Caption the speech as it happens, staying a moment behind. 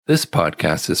This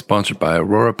podcast is sponsored by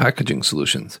Aurora Packaging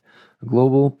Solutions, a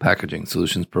global packaging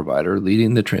solutions provider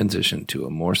leading the transition to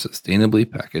a more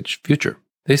sustainably packaged future.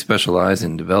 They specialize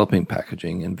in developing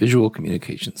packaging and visual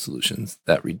communication solutions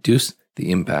that reduce the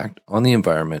impact on the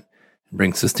environment and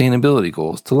bring sustainability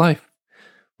goals to life.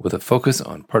 With a focus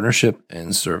on partnership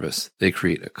and service, they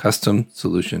create a custom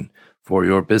solution for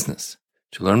your business.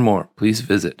 To learn more, please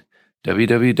visit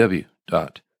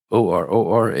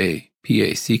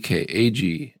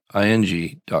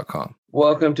www.ororapackaging.com.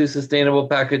 Welcome to Sustainable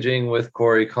Packaging with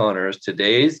Corey Connors.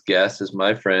 Today's guest is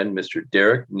my friend, Mr.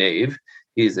 Derrick Nave.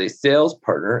 He's a sales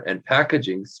partner and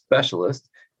packaging specialist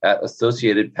at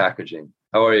Associated Packaging.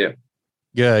 How are you?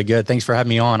 Good. Thanks for having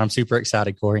me on. I'm super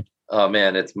excited, Corey. Oh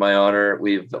man, it's my honor.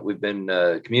 We've been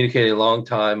communicating a long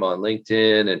time on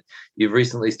LinkedIn, and you've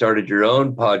recently started your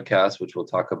own podcast, which we'll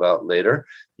talk about later.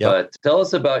 Yep. But tell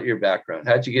us about your background.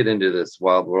 How'd you get into this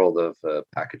wild world of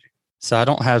packaging? So I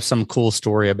don't have some cool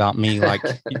story about me, like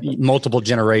multiple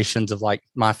generations of like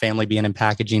my family being in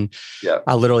packaging. Yeah.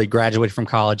 I literally graduated from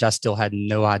college. I still had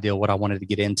no idea what I wanted to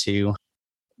get into.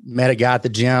 Met a guy at the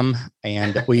gym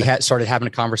and we started having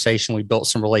a conversation. We built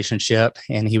some relationship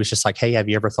and he was just like, "Hey, have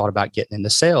you ever thought about getting into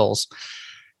sales?"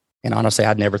 And honestly,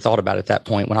 I'd never thought about it at that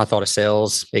point. When I thought of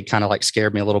sales, it kind of like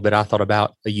scared me a little bit. I thought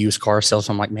about a used car sales.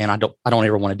 So I'm like, man, I don't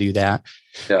ever want to do that.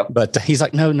 Yeah. But he's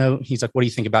like, no. He's like, "What do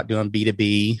you think about doing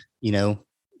B2B,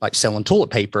 like selling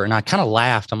toilet paper?" And I kind of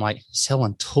laughed. I'm like,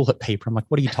 "Selling toilet paper?" I'm like,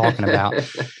 "What are you talking about?"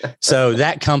 So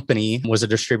that company was a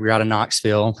distributor out of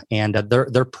Knoxville, and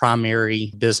their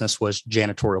primary business was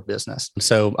janitorial business.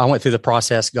 So I went through the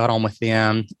process, got on with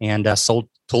them, and sold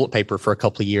toilet paper for a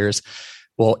couple of years.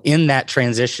 Well, in that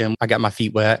transition, I got my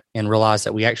feet wet and realized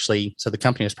that so the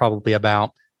company was probably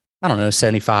about,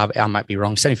 75, I might be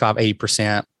wrong, 75,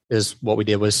 80% is what we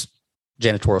did was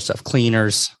janitorial stuff,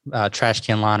 cleaners, trash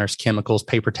can liners, chemicals,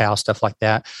 paper towels, stuff like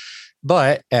that.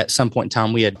 But at some point in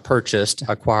time, we had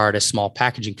acquired a small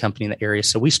packaging company in the area.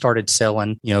 So we started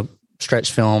selling,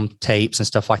 stretch film, tapes and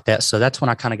stuff like that. So that's when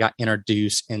I kind of got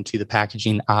introduced into the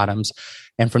packaging items.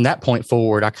 And from that point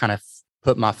forward, I kind of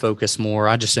put my focus more.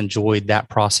 I just enjoyed that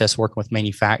process working with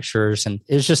manufacturers and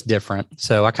it was just different.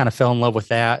 So I kind of fell in love with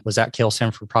that. Was at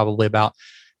Kelsen for probably about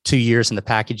 2 years in the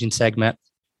packaging segment.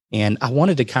 And I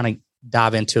wanted to kind of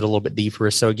dive into it a little bit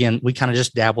deeper. So again, we kind of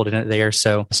just dabbled in it there.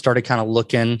 So I started kind of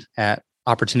looking at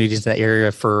opportunities in the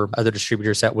area for other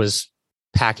distributors that was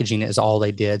packaging is all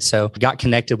they did. So got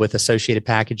connected with Associated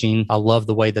Packaging. I love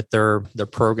the way that their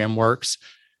program works.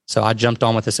 So I jumped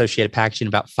on with Associated Packaging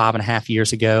about 5.5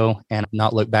 years ago and I've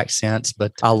not looked back since,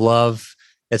 but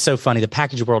it's so funny. The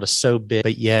packaging world is so big,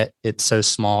 but yet it's so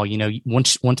small.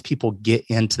 Once people get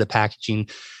into the packaging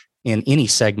in any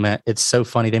segment, it's so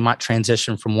funny. They might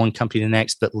transition from one company to the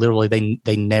next, but literally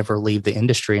they never leave the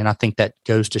industry. And I think that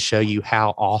goes to show you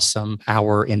how awesome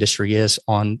our industry is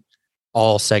on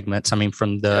all segments. I mean,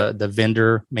 from the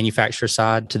vendor manufacturer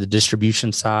side to the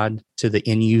distribution side to the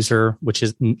end user, which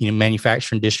is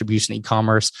manufacturing, distribution,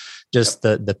 e-commerce, just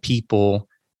the people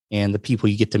and the people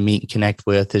you get to meet and connect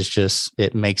with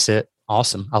it makes it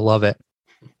awesome. I love it.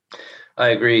 I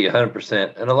agree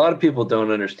 100%. And a lot of people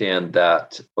don't understand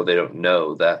that, or they don't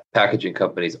know that packaging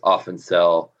companies often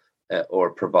sell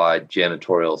or provide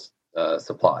janitorial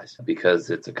supplies because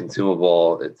it's a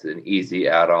consumable. It's an easy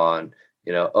add-on.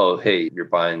 Oh, hey, you're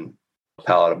buying a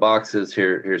pallet of boxes.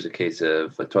 Here's a case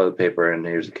of toilet paper, and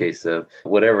here's a case of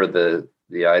whatever the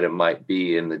item might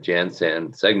be in the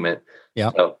Jansan segment.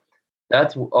 Yeah. So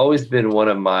that's always been one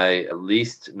of my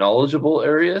least knowledgeable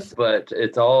areas, but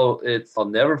I'll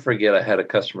never forget. I had a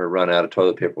customer run out of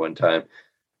toilet paper one time.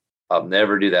 I'll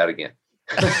never do that again.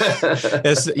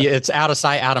 It's out of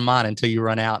sight, out of mind until you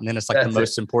run out. And then it's like the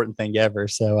most important thing ever.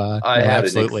 So I had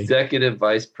absolutely. An executive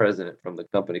vice president from the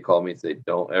company call me and say,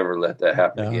 "Don't ever let that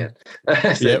happen again."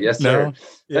 I said, "Yes, sir."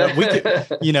 Yeah, we could,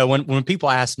 when people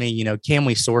ask me, can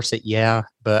we source it? Yeah.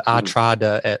 But I try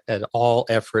to at all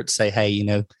efforts say, "Hey,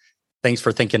 thanks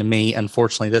for thinking of me.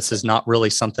 Unfortunately, this is not really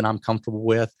something I'm comfortable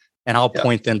with." And I'll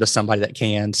point them to somebody that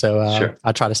can. So sure.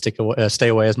 I try to stay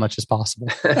away as much as possible.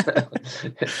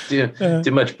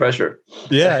 Too much pressure.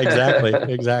 Yeah,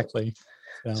 exactly.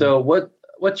 So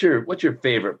what's your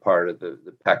favorite part of the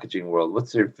packaging world?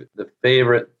 What's the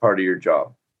favorite part of your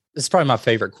job? It's probably my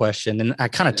favorite question. And I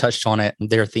kind of touched on it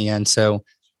there at the end. So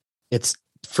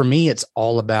for me, it's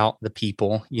all about the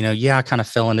people. I kind of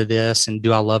fell into this, and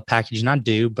do I love packaging? I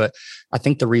do, but I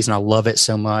think the reason I love it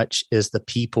so much is the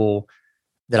people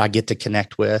that I get to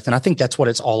connect with. And I think that's what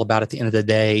it's all about at the end of the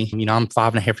day. I'm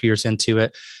 5.5 years into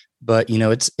it. but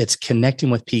it's connecting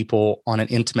with people on an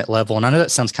intimate level. And I know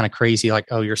that sounds kind of crazy, like,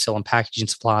 oh, you're selling packaging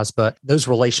supplies, but those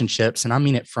relationships, and I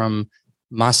mean it from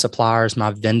my suppliers,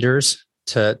 my vendors,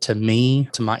 to me,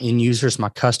 to my end users, my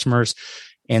customers,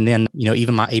 and then,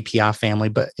 even my API family.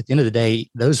 But at the end of the day,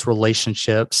 those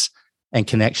relationships and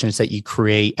connections that you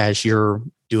create as you're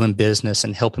doing business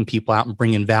and helping people out and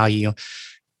bringing value,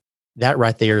 that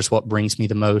right there is what brings me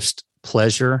the most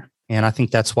pleasure. And I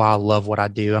think that's why I love what I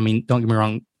do. I mean, don't get me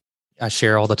wrong, I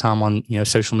share all the time on,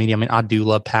 social media. I mean, I do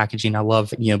love packaging. I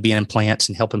love, being in plants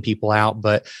and helping people out.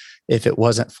 But if it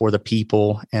wasn't for the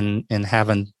people and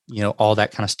having, all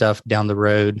that kind of stuff down the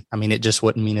road, I mean, it just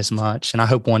wouldn't mean as much. And I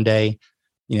hope one day,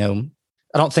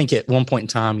 I don't think at one point in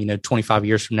time, 25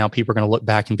 years from now, people are going to look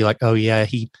back and be like, oh yeah,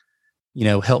 he,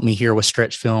 helped me here with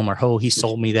stretch film, or, oh, he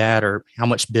sold me that, or how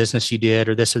much business you did,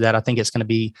 or this or that. I think it's going to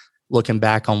be looking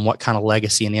back on what kind of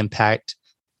legacy and impact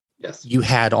you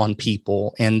had on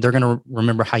people. And they're going to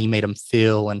remember how you made them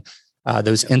feel. And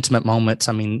those intimate moments.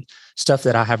 I mean, stuff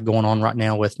that I have going on right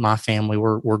now with my family.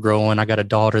 We're growing. I got a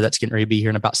daughter that's getting ready to be here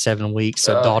in about 7 weeks.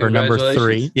 So daughter number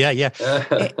 3. Yeah.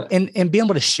 and being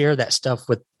able to share that stuff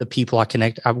with the people I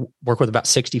connect. I work with about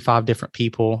 65 different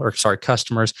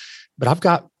customers, but I've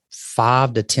got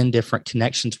 5 to 10 different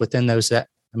connections within those that,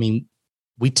 I mean,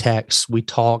 we text, we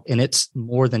talk, and it's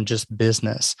more than just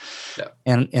business. Yeah.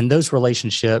 And those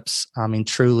relationships, I mean,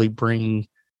 truly bring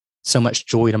so much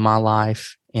joy to my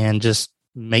life and just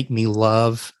make me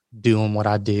love doing what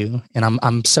I do. And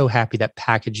I'm so happy that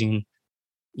packaging,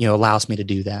 allows me to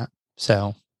do that.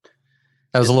 So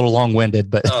that was a little long-winded,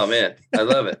 but oh man, I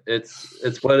love it.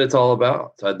 It's what it's all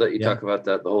about. So I'd let you talk about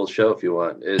that the whole show if you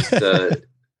want. It's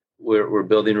we're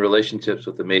building relationships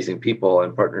with amazing people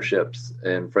and partnerships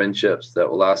and friendships that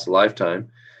will last a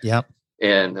lifetime. Yep.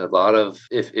 And a lot of,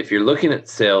 if you're looking at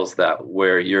sales that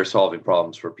where you're solving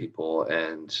problems for people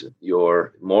and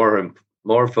you're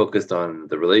more focused on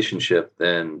the relationship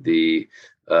than the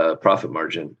profit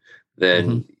margin,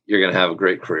 then you're going to have a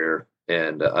great career.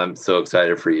 And I'm so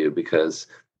excited for you because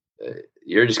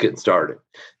you're just getting started.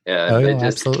 And it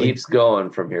just keeps going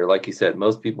from here. Like you said,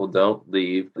 most people don't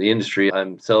leave the industry.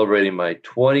 I'm celebrating my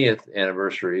 20th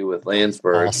anniversary with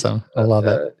Landsberg. Awesome. I love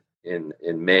it. In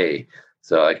May.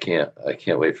 So I can't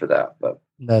wait for that. But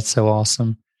that's so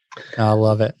awesome. I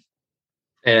love it.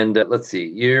 And let's see,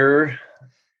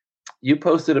 you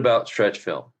posted about stretch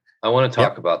film. I want to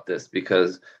talk about this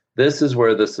because this is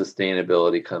where the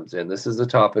sustainability comes in. This is a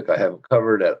topic I haven't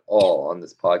covered at all on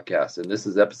this podcast, and this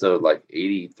is episode like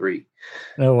 83.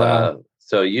 Oh wow!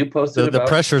 So you posted about the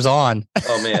pressure's on.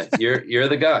 Oh man, you're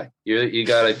the guy. You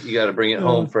gotta bring it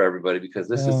home for everybody because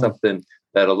this is something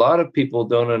that a lot of people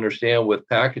don't understand with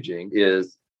packaging.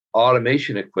 Is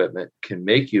automation equipment can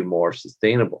make you more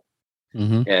sustainable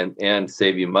and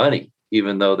save you money,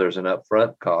 even though there's an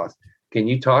upfront cost. Can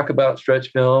you talk about stretch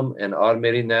film and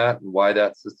automating that and why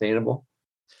that's sustainable?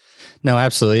 No,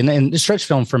 absolutely. And the stretch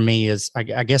film for me is, I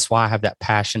guess, why I have that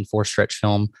passion for stretch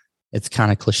film. It's kind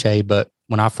of cliche, but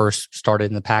when I first started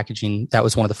in the packaging, that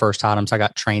was one of the first items I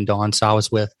got trained on. So I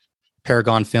was with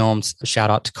Paragon Films. A shout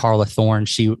out to Carla Thorne.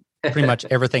 She pretty much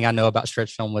everything I know about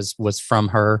stretch film was from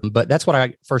her. But that's what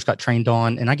I first got trained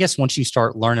on. And I guess once you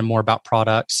start learning more about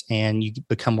products and you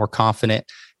become more confident,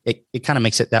 it kind of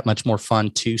makes it that much more fun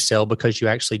to sell because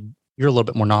you're a little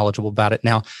bit more knowledgeable about it.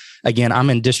 Now, again, I'm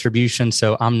in distribution,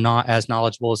 so I'm not as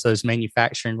knowledgeable as those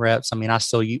manufacturing reps. I mean, I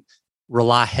still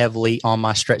rely heavily on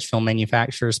my stretch film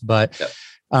manufacturers, but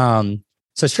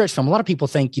so stretch film, a lot of people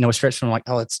think, stretch film, like,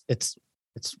 oh, it's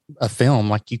a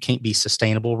film, like you can't be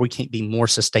sustainable. We can't be more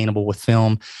sustainable with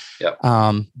film.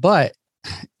 But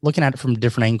looking at it from a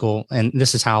different angle, and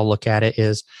this is how I look at it,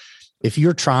 is if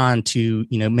you're trying to,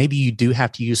 maybe you do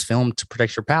have to use film to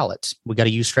protect your pallets. We got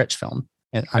to use stretch film.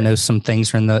 And I know some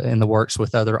things are in the works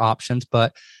with other options,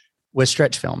 but with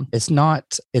stretch film, it's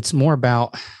more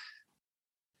about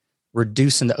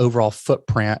reducing the overall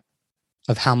footprint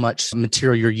of how much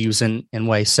material you're using in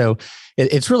waste. So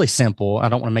it's really simple. I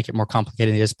don't want to make it more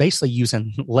complicated. It's basically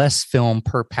using less film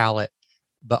per pallet,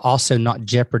 but also not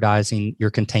jeopardizing your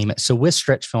containment. So with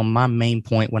stretch film, my main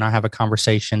point when I have a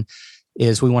conversation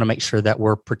is we want to make sure that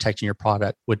we're protecting your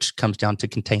product, which comes down to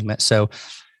containment. So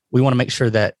we want to make sure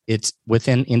that it's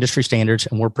within industry standards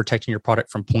and we're protecting your product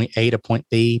from point A to point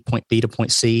B to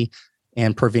point C,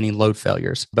 and preventing load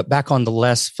failures. But back on the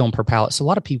less film per pallet. So a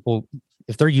lot of people,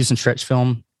 if they're using stretch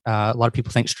film, a lot of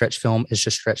people think stretch film is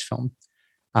just stretch film.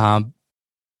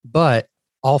 But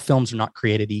all films are not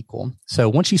created equal. So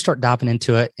once you start diving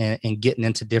into it and getting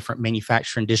into different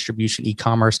manufacturing, distribution,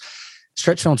 e-commerce,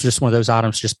 stretch film is just one of those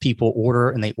items, just people order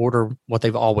and they order what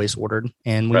they've always ordered.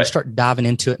 And when you start diving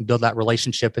into it and build that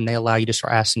relationship and they allow you to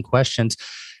start asking questions,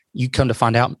 you come to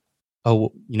find out,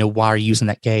 oh, why are you using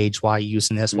that gauge? Why are you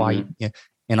using this? Why?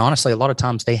 And honestly, a lot of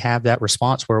times they have that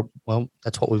response where, well,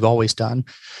 that's what we've always done.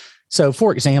 So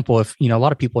for example, if, a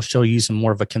lot of people are still using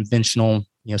more of a conventional,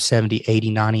 70,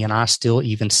 80, 90, and I still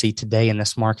even see today in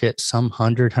this market, some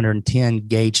 100, 110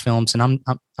 gauge films. And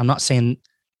I'm not saying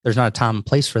there's not a time and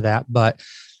place for that, but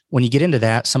when you get into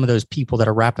that, some of those people that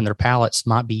are wrapping their pallets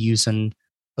might be using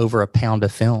over a pound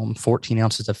of film, 14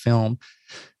 ounces of film.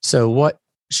 So what,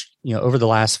 over the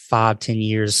last 5-10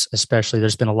 years, especially,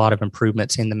 there's been a lot of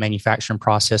improvements in the manufacturing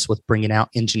process with bringing out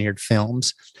engineered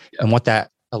films. Yep. And what that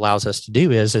allows us to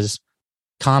do is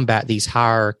combat these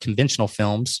higher conventional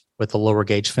films with a lower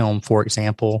gauge film. For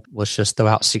example, let's just throw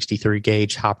out 63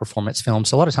 gauge high performance film.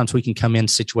 So a lot of times we can come in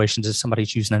situations if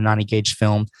somebody's using a 90 gauge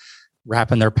film,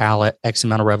 wrapping their pallet X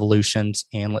amount of revolutions,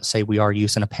 and let's say we are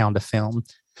using a pound of film.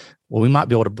 Well, we might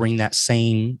be able to bring that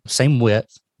same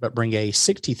width, but bring a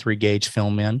 63 gauge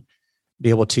film in, be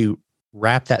able to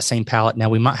wrap that same pallet. Now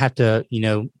we might have to,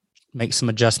 make some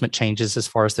adjustment changes as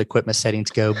far as the equipment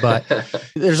settings go, but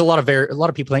there's a lot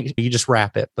of people think you just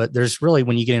wrap it, but there's really,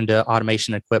 when you get into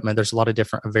automation equipment, there's a lot of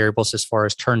different variables as far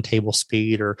as turntable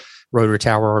speed or rotary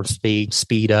tower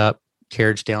speed up,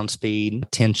 carriage down speed,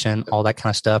 tension, all that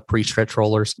kind of stuff, pre-stretch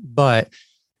rollers. But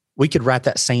we could wrap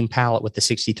that same pallet with the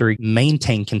 63,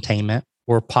 maintain containment,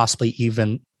 or possibly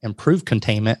even improve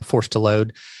containment, force to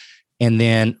load, and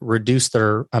then reduce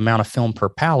their amount of film per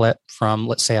pallet from,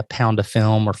 let's say, a pound of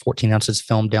film or 14 ounces of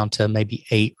film down to maybe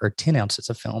 8 or 10 ounces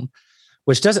of film,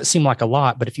 which doesn't seem like a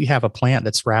lot. But if you have a plant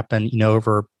that's wrapping,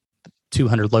 over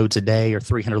 200 loads a day or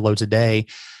 300 loads a day,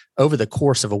 over the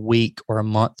course of a week or a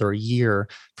month or a year,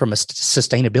 from a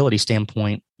sustainability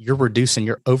standpoint, you're reducing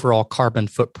your overall carbon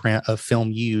footprint of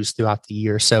film used throughout the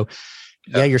year. So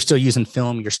yeah, you're still using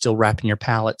film, you're still wrapping your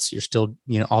pallets, you're still,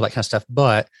 all that kind of stuff.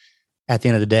 But at the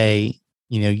end of the day,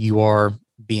 you are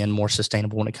being more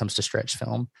sustainable when it comes to stretch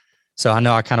film. So I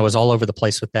know I kind of was all over the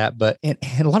place with that, but and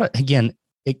a lot of, again,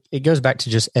 it goes back to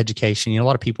just education. A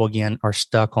lot of people, again, are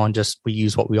stuck on just, we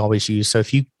use what we always use. So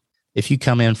if you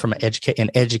come in from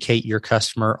educate your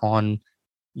customer on,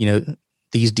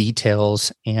 these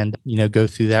details and, go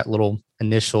through that little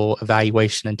initial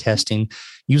evaluation and testing,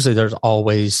 usually there's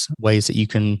always ways that you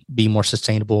can be more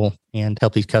sustainable and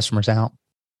help these customers out.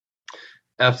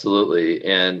 Absolutely.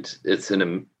 And it's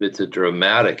a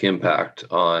dramatic impact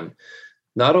on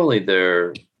not only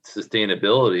their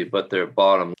sustainability, but their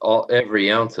bottom.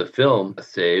 Every ounce of film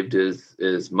saved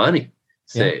is money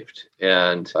saved.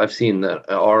 Yeah. And I've seen that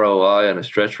ROI on a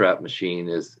stretch wrap machine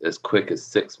is as quick as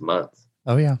 6 months.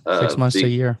 Oh yeah. 6 months to a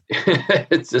year.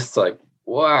 It's just like,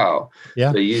 wow.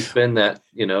 Yeah. So you spend that,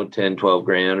 10, 12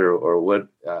 grand or what,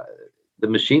 the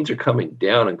machines are coming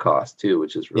down in cost too,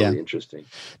 which is really interesting.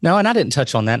 No, and I didn't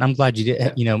touch on that. And I'm glad you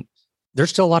did. Yeah. There's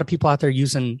still a lot of people out there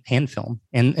using hand film.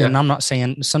 And I'm not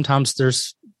saying, sometimes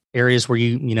there's areas where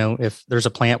if there's a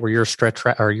plant where you're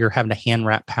or you're having to hand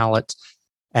wrap pallets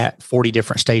at 40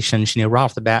 different stations, right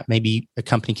off the bat, maybe a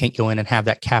company can't go in and have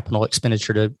that capital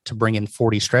expenditure to bring in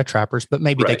 40 stretch wrappers, but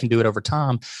maybe they can do it over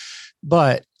time.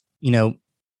 But,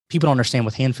 people don't understand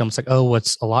with hand film. It's like, oh,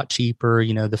 it's a lot cheaper,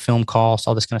 the film costs,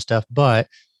 all this kind of stuff. But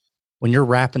when you're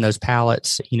wrapping those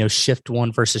pallets, shift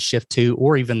 1 versus shift 2,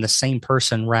 or even the same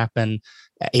person wrapping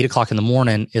at 8 o'clock in the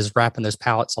morning is wrapping those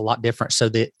pallets a lot different. So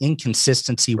the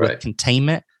inconsistency with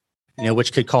containment,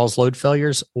 which could cause load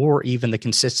failures, or even the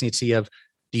consistency of,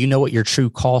 do you know what your true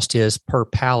cost is per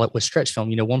pallet with stretch film?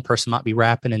 One person might be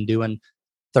wrapping and doing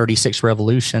 36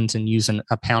 revolutions and using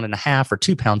 1.5 pounds or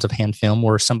 2 pounds of hand film,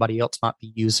 or somebody else might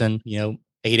be using,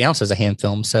 8 ounces of hand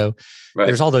film. So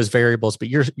there's all those variables, but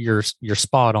you're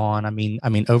spot on. I mean,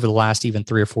 over the last even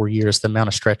 3 or 4 years, the amount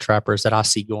of stretch wrappers that I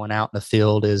see going out in the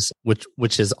field is,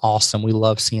 which is awesome. We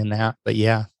love seeing that. But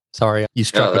yeah, sorry, you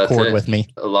struck a chord with me.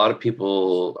 A lot of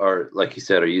people are, like you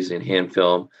said, are using hand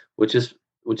film, which is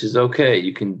okay.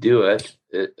 You can do it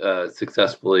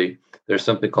successfully. There's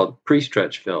something called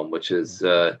pre-stretch film, which is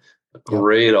a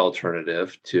great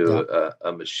alternative to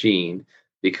a machine,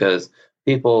 because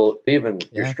people, even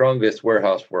your strongest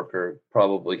warehouse worker,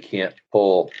 probably can't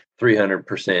pull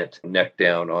 300% neck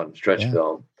down on stretch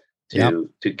film to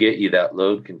get you that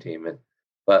load containment.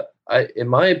 But in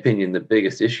my opinion, the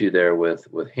biggest issue there with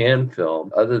hand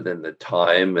film, other than the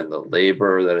time and the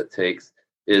labor that it takes,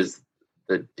 is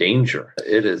the danger.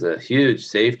 It is a huge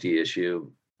safety issue.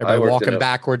 Everybody walking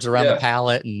backwards around the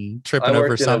pallet and tripping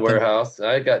over something. I worked in a warehouse.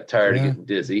 I got tired of getting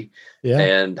dizzy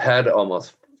and had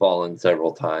almost fallen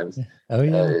several times. Oh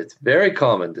yeah. It's very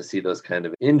common to see those kind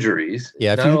of injuries.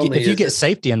 Yeah, if you get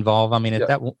safety involved, I mean, if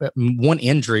that one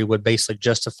injury would basically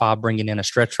justify bringing in a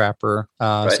stretch wrapper.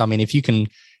 Right. So I mean, if you can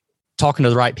talking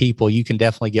to the right people, you can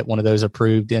definitely get one of those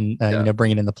approved and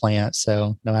bring it in the plant.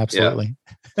 So no, absolutely.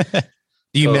 Yeah.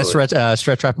 Do you miss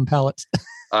stretch wrapping pallets?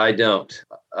 I don't.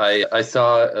 I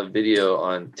saw a video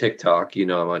on TikTok.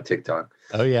 I'm on TikTok.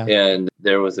 Oh yeah. And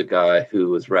there was a guy who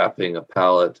was wrapping a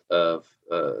pallet of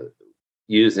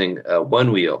using a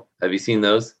one wheel. Have you seen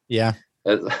those? Yeah.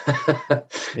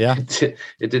 Yeah.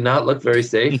 It did not look very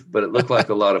safe, but it looked like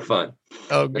a lot of fun.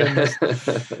 Oh goodness.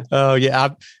 Oh yeah.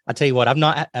 I tell you what, I've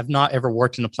not ever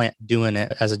worked in a plant doing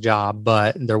it as a job,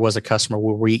 but there was a customer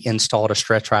where we installed a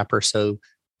stretch wrapper. So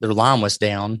their line was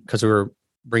down because we were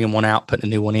bringing one out, putting a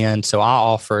new one in. So I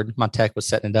offered, my tech was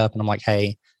setting it up and I'm like,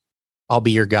 hey, I'll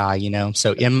be your guy,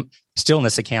 So still in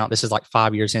this account, this is like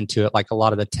 5 years into it. Like a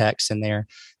lot of the techs in there,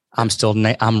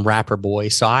 I'm wrapper boy.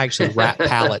 So I actually wrap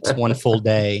pallets one full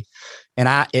day. And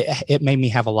it made me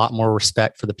have a lot more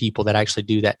respect for the people that actually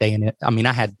do that day. And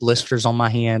I had blisters on my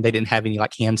hand. They didn't have any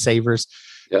like hand savers.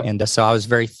 Yep. And so I was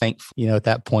very thankful, at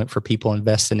that point for people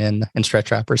investing in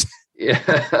stretch wrappers.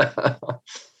 Yeah.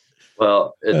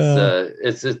 Well,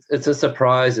 it's a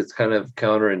surprise. It's kind of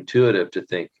counterintuitive to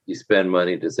think you spend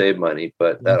money to save money,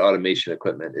 but that automation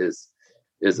equipment is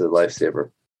a lifesaver.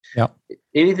 Yeah.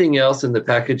 Anything else in the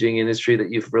packaging industry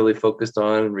that you've really focused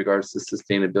on in regards to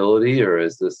sustainability, or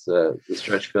is this the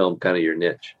stretch film kind of your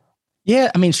niche?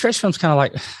 Yeah, stretch film's kind of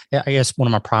like, I guess, one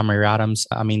of my primary items.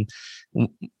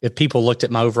 If people looked at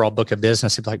my overall book of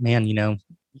business, they'd be like, man,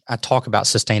 I talk about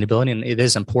sustainability and it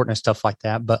is important and stuff like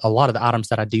that. But a lot of the items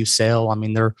that I do sell,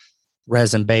 they're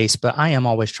resin based, but I am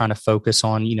always trying to focus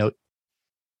on,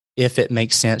 if it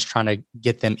makes sense, trying to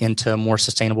get them into more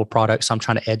sustainable products. So I'm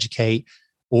trying to educate,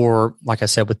 or like I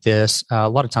said, with this, a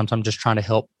lot of times I'm just trying to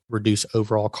help reduce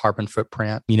overall carbon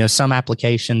footprint. Some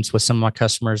applications with some of my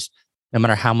customers, no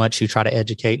matter how much you try to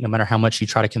educate, no matter how much you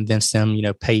try to convince them,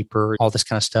 paper, all this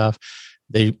kind of stuff,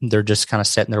 they're just kind of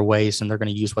set in their ways and they're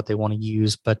going to use what they want to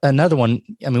use. But another one,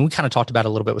 we kind of talked about it a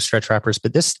little bit with stretch wrappers,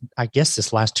 but this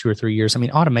last 2 or 3 years,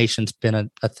 automation's been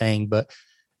a thing, but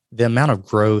the amount of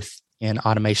growth in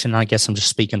automation, and I guess I'm just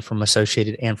speaking from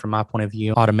Associated and from my point of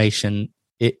view, automation,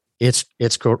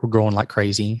 it's growing like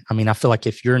crazy. I feel like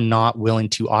if you're not willing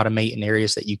to automate in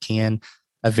areas that you can,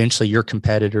 eventually your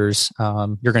competitors,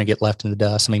 you're going to get left in the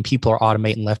dust. People are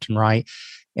automating left and right.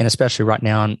 And especially right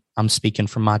now, I'm speaking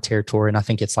from my territory, and I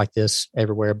think it's like this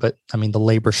everywhere. But the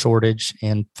labor shortage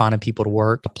and finding people to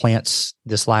work, plants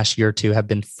this last year or two have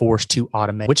been forced to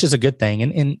automate, which is a good thing.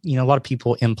 And a lot of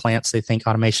people in plants, they think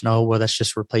automation, oh, well, that's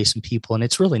just replacing people. And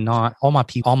it's really not. All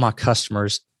my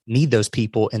customers need those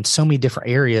people in so many different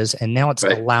areas. And now it's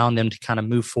allowing them to kind of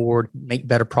move forward, make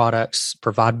better products,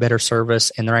 provide better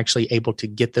service. And they're actually able to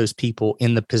get those people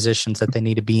in the positions that they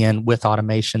need to be in with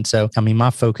automation. So, my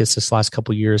focus this last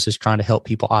couple of years is trying to help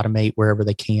people automate wherever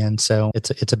they can. So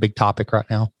it's a big topic right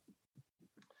now.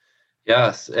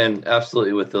 Yes. And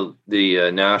absolutely with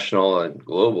the national and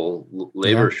global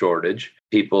labor shortage,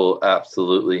 people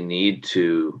absolutely need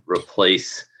to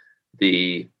replace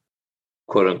the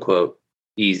quote unquote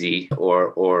easy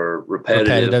or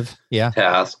repetitive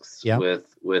tasks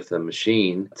with a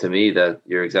machine. To me, that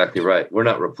you're exactly right. We're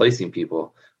not replacing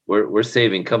people. We're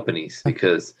saving companies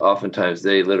because oftentimes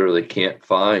they literally can't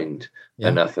find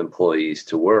enough employees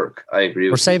to work. I agree.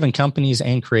 We're saving companies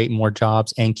and creating more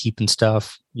jobs and keeping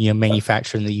stuff,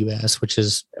 manufactured in the U.S., which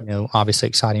is, obviously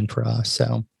exciting for us.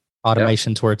 So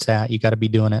automation's where it's at. You got to be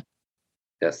doing it.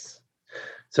 Yes.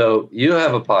 So you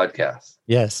have a podcast.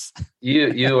 Yes.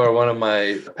 You are one of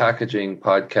my packaging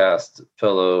podcast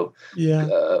fellow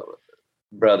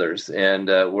brothers, and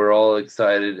we're all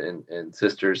excited and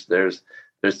sisters. There's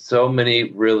so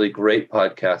many really great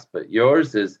podcasts, but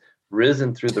yours is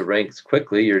risen through the ranks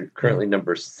quickly. You're currently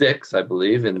number 6, I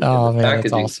believe, in the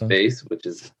packaging space, which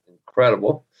is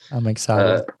incredible. I'm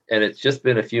excited. And it's just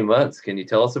been a few months. Can you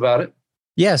tell us about it?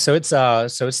 Yeah, so it's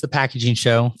the packaging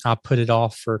show. I put it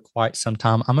off for quite some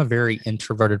time. I'm a very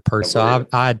introverted person. So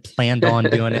I had planned on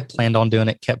doing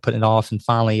it, kept putting it off. And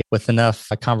finally, with enough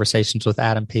conversations with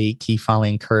Adam Peake, he finally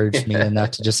encouraged me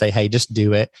enough to just say, hey, just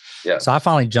do it. Yeah. So I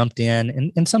finally jumped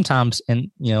in. And sometimes,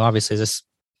 obviously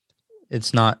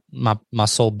it's not my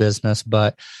sole business,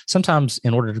 but sometimes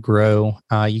in order to grow,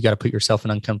 you got to put yourself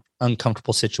in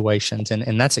uncomfortable situations.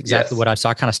 And that's exactly what I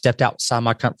saw. I kind of stepped outside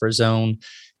my comfort zone.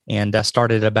 And I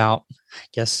started about,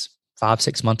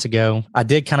 5-6 months ago. I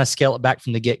did kind of scale it back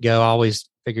from the get-go. I always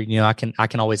figured, I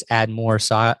can always add more.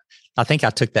 So I think I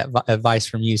took that advice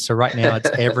from you. So right now it's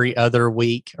every other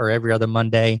week or every other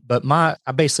Monday. But I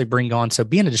basically bring on, so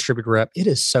being a distributor rep, it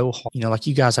is so hard. Like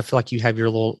you guys, I feel like you have your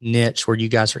little niche where you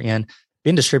guys are in.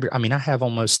 Being a distributor, I mean, I have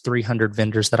almost 300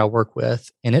 vendors that I work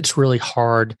with, and it's really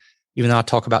hard. Even though I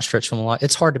talk about stretch film a lot,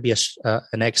 it's hard to be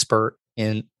an expert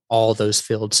in all those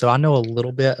fields. So I know a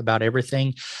little bit about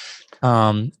everything.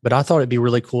 But I thought it'd be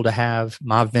really cool to have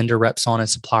my vendor reps on and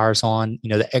suppliers on,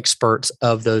 the experts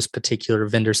of those particular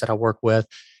vendors that I work with,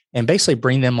 and basically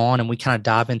bring them on and we kind of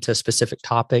dive into a specific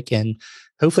topic, and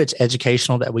hopefully it's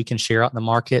educational that we can share out in the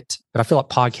market. But I feel like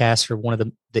podcasts are one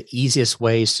of the easiest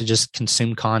ways to just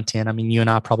consume content. I mean, you and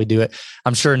I probably do it.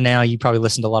 I'm sure now you probably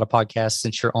listen to a lot of podcasts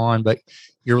since you're on, but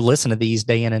you're listening to these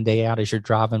day in and day out as you're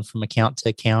driving from account to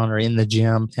account or in the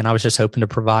gym. And I was just hoping to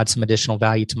provide some additional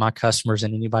value to my customers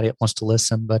and anybody that wants to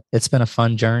listen. But it's been a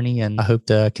fun journey, and I hope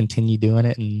to continue doing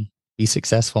it and be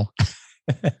successful.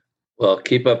 Well,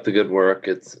 keep up the good work.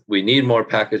 We need more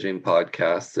packaging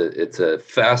podcasts. It's a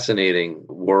fascinating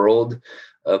world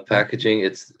of packaging.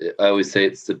 I always say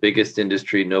it's the biggest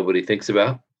industry nobody thinks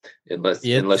about unless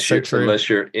you're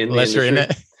in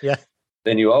it. Yeah.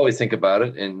 Then you always think about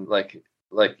it, and like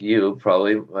you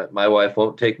probably, my wife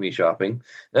won't take me shopping.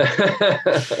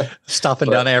 Stopping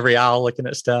down every aisle looking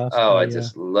at stuff. I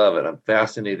just love it. I'm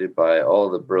fascinated by all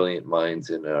the brilliant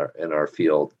minds in our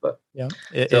field. But yeah,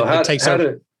 it takes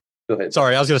over. Go ahead.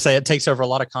 Sorry, I was going to say it takes over a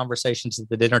lot of conversations at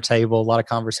the dinner table, a lot of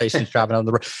conversations driving on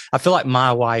the road. I feel like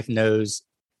my wife knows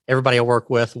everybody I work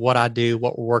with, what I do,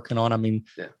 what we're working on. I mean,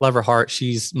 love her heart.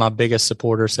 She's my biggest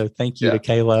supporter. So thank you to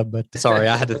Caleb. But sorry,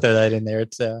 I had to throw that in there.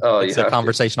 It's a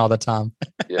conversation all the time.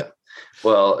 Yeah.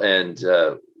 Well, and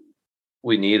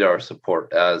we need our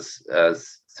support as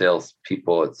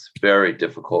salespeople. It's very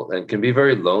difficult and can be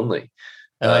very lonely.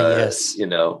 Yes.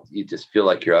 You just feel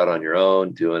like you're out on your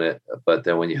own doing it. But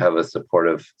then when you have a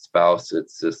supportive spouse, it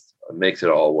makes it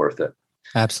all worth it.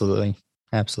 Absolutely.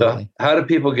 So how do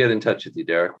people get in touch with you,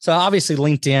 Derrick? So obviously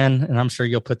LinkedIn, and I'm sure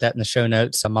you'll put that in the show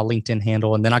notes, my LinkedIn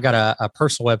handle. And then I got a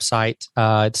personal website.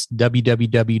 It's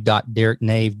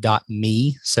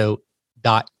www.derricknave.me. So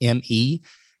 .me.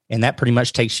 And that pretty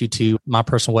much takes you to my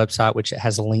personal website, which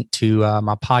has a link to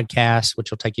my podcast,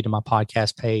 which will take you to my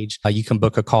podcast page. You can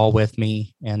book a call with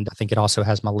me. And I think it also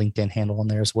has my LinkedIn handle on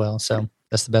there as well. So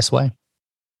that's the best way.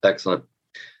 Excellent.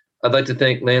 I'd like to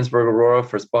thank Landsberg Aurora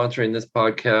for sponsoring this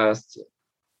podcast.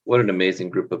 What an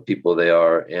amazing group of people they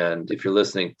are. And if you're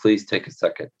listening, please take a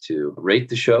second to rate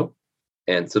the show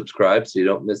and subscribe so you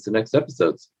don't miss the next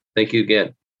episodes. Thank you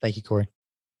again. Thank you, Corey.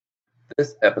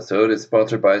 This episode is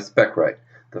sponsored by SpecRite,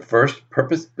 the first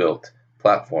purpose-built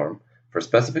platform for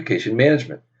specification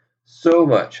management. So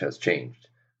much has changed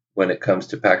when it comes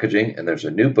to packaging, and there's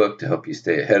a new book to help you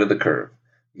stay ahead of the curve,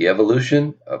 The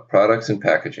Evolution of Products and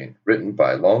Packaging, written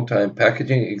by longtime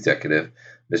packaging executive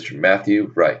Mr.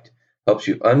 Matthew Wright. Helps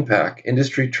you unpack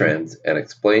industry trends and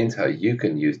explains how you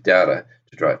can use data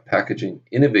to drive packaging,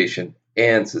 innovation,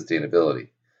 and sustainability.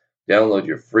 Download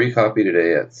your free copy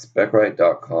today at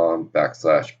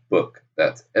specrite.com/book.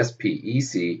 That's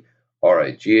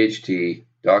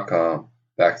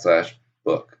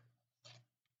SPECRIGHT.com/book.